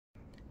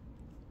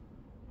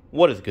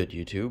What is good,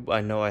 YouTube?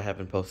 I know I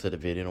haven't posted a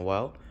video in a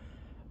while,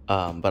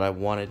 but I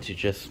wanted to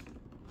just,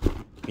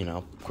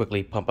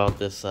 quickly pump out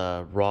this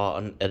raw,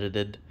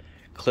 unedited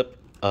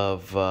clip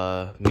of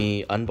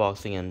me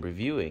unboxing and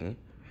reviewing,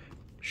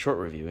 short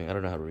reviewing, I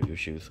don't know how to review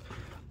shoes,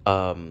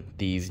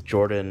 these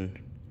Jordan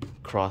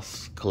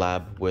cross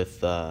collab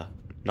with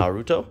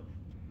Naruto.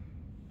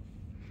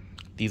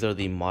 These are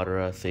the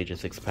Madara Sage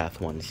 6 Path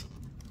ones.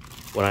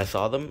 When I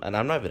saw them, and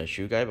I'm not even a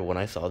shoe guy, but when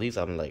I saw these,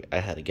 I'm like, I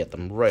had to get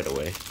them right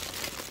away.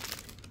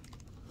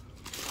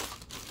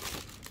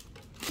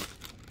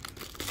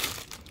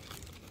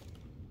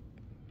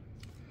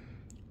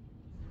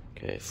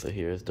 Okay, so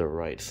here's the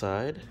right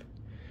side.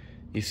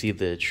 You see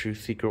the True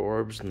Seeker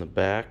orbs in the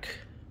back.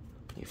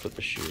 Let me flip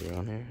the shoe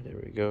around here. There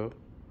we go.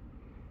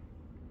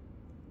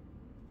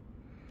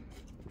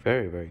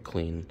 Very, very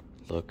clean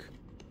look.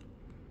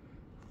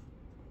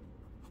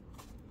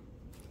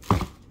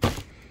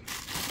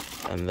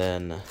 And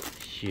then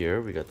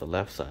here we got the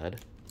left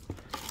side.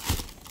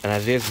 And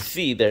as you guys can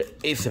see, they're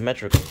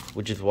asymmetrical,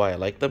 which is why I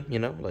like them,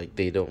 like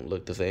they don't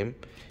look the same.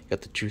 You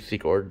got the True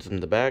Seeker orbs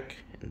in the back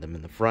and them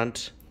in the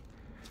front.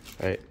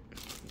 Right,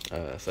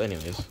 so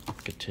anyways,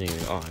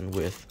 continuing on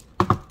with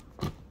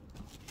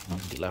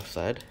the left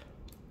side.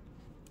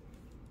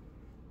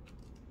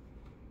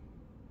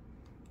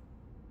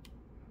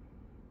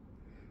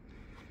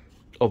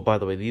 Oh, by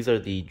the way, these are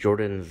the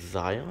Jordan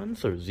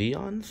Zions or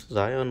Zions?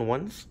 Zion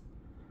ones.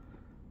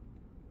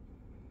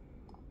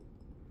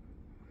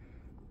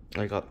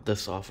 I got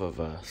this off of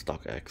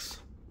StockX.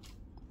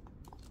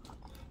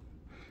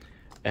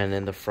 And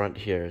in the front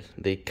here,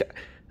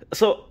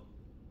 so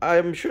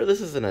I'm sure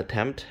this is an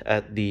attempt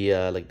at the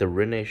like the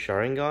Rinne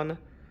Sharingan,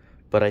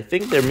 but I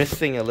think they're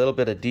missing a little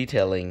bit of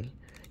detailing,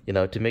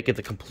 to make it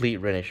the complete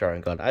Rinne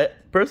Sharingan. I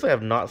personally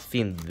have not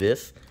seen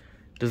this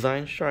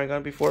design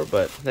Sharingan before,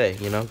 but hey,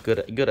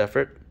 good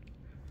effort.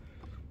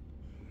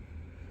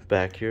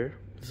 Back here,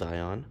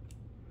 Zion.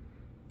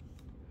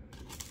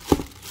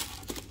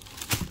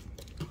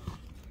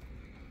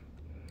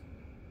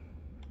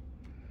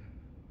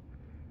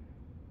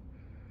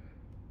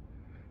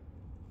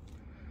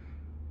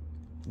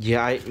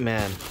 Yeah,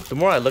 man, the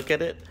more I look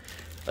at it,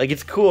 like,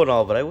 it's cool and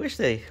all, but I wish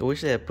they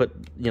had put,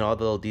 all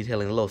the little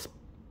detailing, the little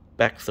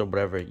specs or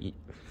whatever.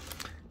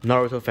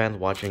 Naruto fans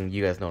watching,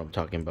 you guys know what I'm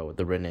talking about with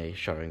the Rinne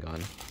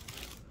Sharingan.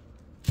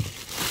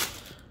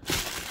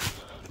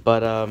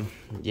 But,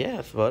 yeah,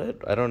 that's about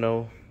it. I don't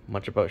know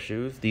much about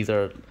shoes.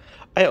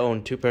 I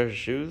own 2 pairs of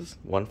shoes,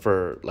 one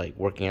for, like,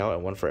 working out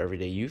and one for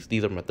everyday use.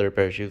 These are my 3rd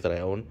pair of shoes that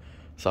I own,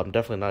 so I'm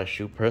definitely not a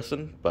shoe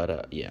person,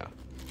 but, yeah.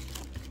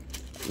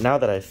 Now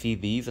that I see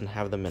these and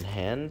have them in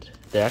hand,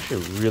 they're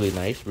actually really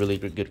nice, really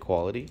good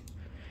quality.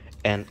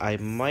 And I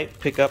might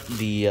pick up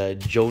the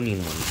Jonin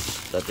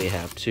ones that they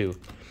have too.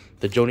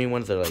 The Jonin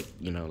ones are like,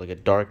 like a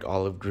dark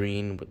olive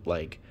green with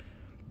like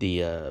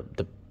the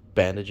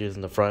bandages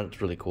in the front.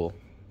 It's really cool.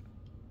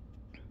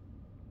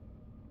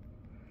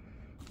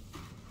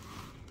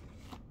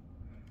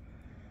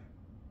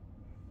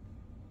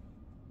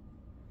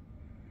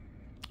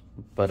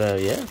 But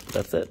yeah,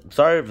 that's it.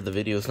 Sorry if the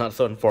video is not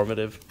so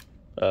informative.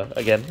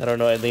 Again, I don't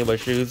know anything about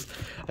shoes.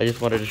 I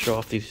just wanted to show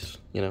off these,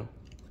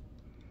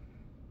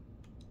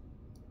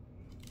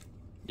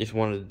 Just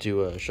wanted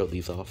to show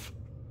these off.